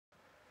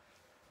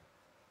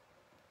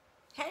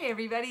Hey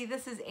everybody,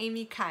 this is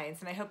Amy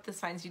Kynes and I hope this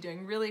finds you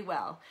doing really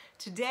well.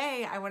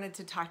 Today I wanted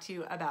to talk to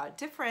you about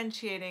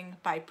differentiating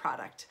by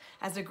product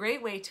as a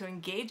great way to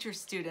engage your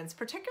students,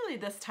 particularly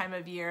this time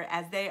of year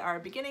as they are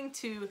beginning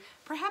to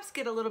perhaps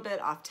get a little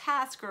bit off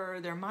task or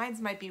their minds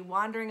might be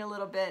wandering a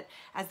little bit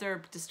as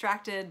they're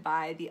distracted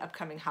by the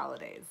upcoming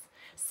holidays.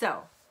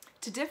 So,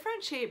 to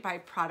differentiate by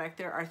product,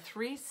 there are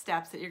 3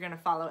 steps that you're going to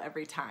follow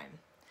every time.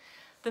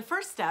 The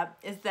first step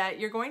is that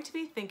you're going to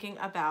be thinking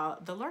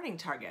about the learning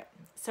target.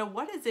 So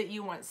what is it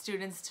you want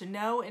students to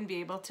know and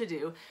be able to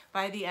do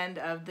by the end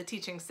of the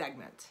teaching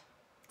segment?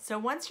 So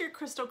once you're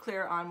crystal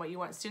clear on what you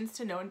want students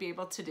to know and be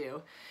able to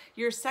do,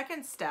 your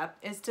second step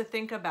is to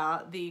think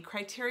about the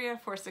criteria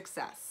for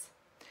success.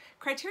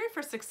 Criteria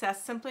for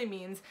success simply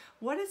means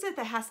what is it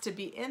that has to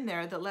be in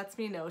there that lets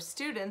me know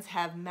students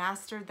have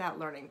mastered that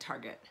learning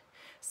target.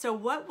 So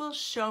what will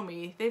show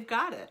me they've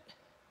got it?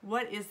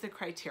 What is the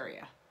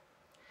criteria?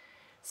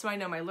 So I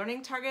know my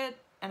learning target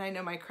and I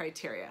know my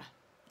criteria.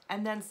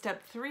 And then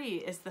step 3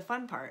 is the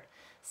fun part.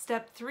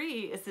 Step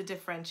 3 is the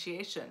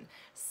differentiation.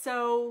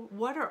 So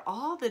what are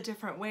all the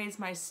different ways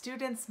my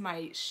students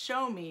might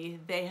show me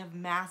they have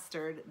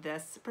mastered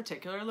this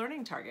particular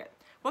learning target?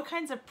 What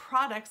kinds of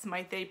products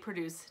might they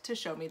produce to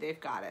show me they've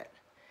got it?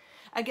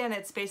 Again,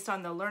 it's based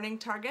on the learning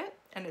target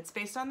and it's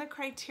based on the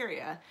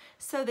criteria.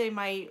 So they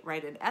might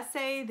write an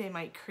essay, they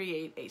might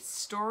create a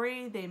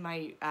story, they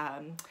might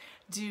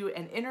do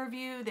an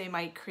interview, they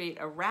might create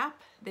a rap,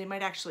 they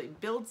might actually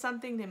build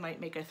something, they might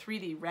make a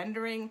 3D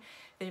rendering,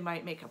 they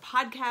might make a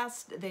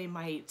podcast, they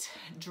might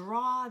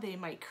draw, they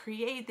might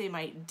create, they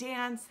might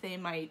dance, they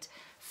might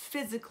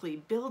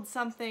physically build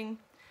something.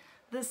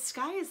 The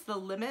sky is the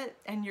limit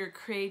and your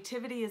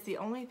creativity is the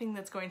only thing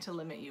that's going to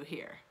limit you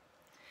here.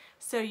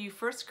 So you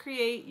first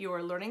create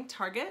your learning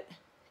target,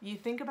 you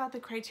think about the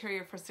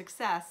criteria for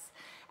success,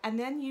 and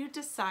then you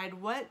decide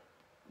what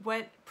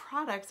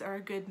products are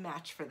a good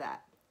match for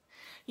that.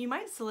 You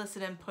might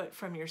solicit input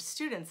from your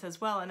students as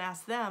well and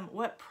ask them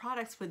what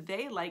products would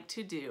they like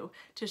to do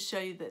to show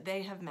you that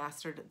they have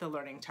mastered the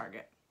learning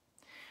target.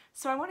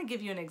 So I want to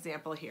give you an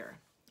example here.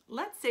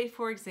 Let's say,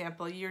 for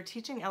example, you're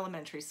teaching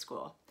elementary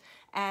school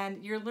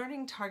and your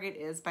learning target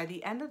is by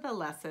the end of the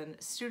lesson,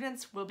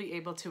 students will be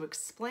able to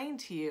explain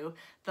to you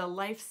the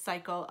life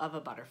cycle of a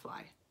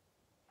butterfly.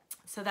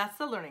 So that's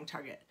the learning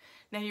target.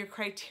 Now your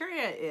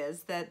criteria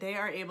is that they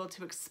are able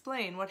to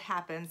explain what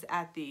happens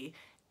at the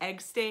egg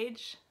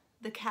stage,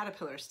 the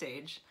caterpillar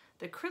stage,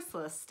 the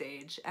chrysalis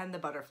stage, and the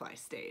butterfly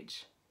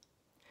stage.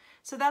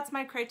 So that's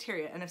my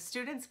criteria, and if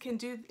students can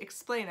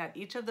explain at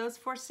each of those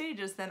 4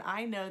 stages, then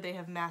I know they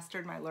have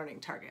mastered my learning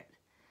target.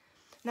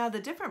 Now the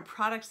different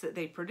products that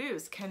they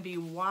produce can be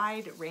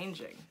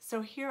wide-ranging.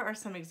 So here are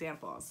some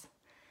examples.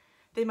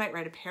 They might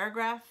write a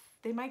paragraph,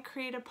 they might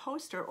create a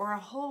poster or a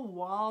whole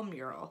wall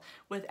mural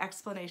with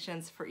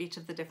explanations for each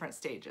of the different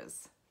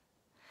stages.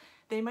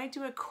 They might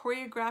do a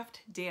choreographed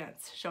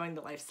dance showing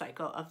the life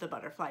cycle of the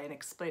butterfly and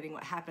explaining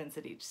what happens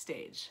at each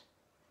stage.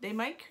 They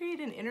might create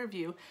an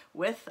interview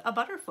with a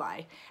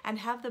butterfly and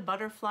have the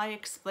butterfly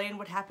explain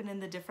what happened in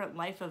the different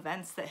life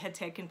events that had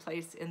taken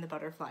place in the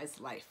butterfly's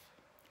life.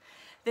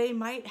 They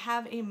might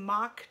have a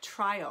mock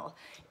trial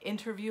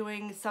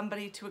interviewing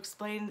somebody to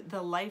explain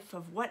the life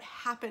of what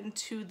happened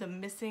to the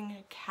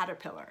missing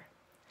caterpillar.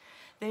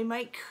 They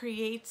might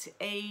create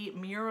a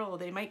mural,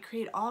 they might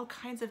create all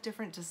kinds of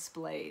different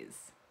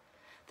displays.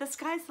 The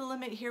sky's the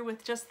limit here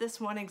with just this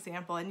one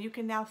example, and you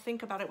can now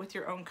think about it with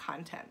your own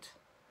content.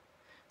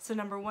 So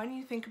number 1,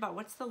 you think about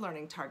what's the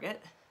learning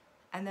target,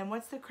 and then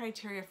what's the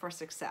criteria for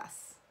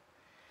success.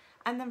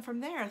 And then from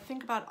there,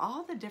 think about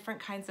all the different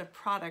kinds of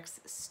products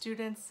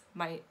students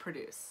might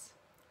produce.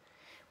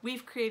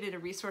 We've created a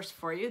resource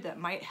for you that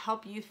might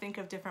help you think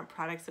of different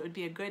products that would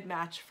be a good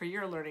match for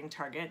your learning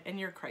target and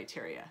your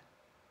criteria.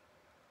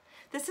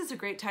 This is a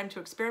great time to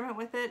experiment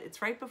with it.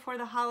 It's right before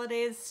the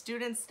holidays.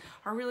 Students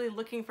are really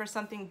looking for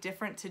something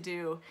different to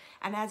do.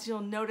 And as you'll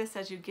notice,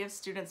 as you give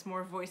students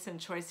more voice and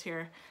choice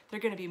here,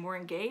 they're going to be more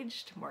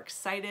engaged, more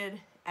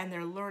excited, and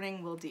their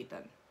learning will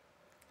deepen.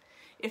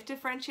 If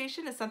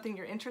differentiation is something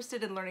you're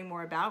interested in learning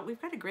more about,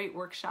 we've got a great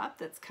workshop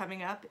that's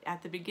coming up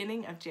at the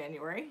beginning of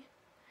January.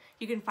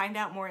 You can find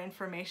out more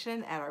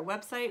information at our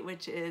website,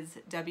 which is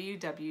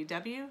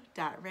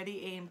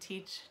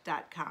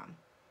www.readyaimteach.com.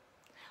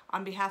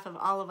 On behalf of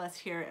all of us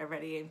here at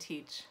Ready Aim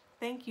Teach,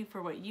 thank you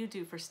for what you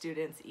do for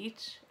students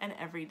each and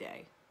every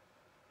day.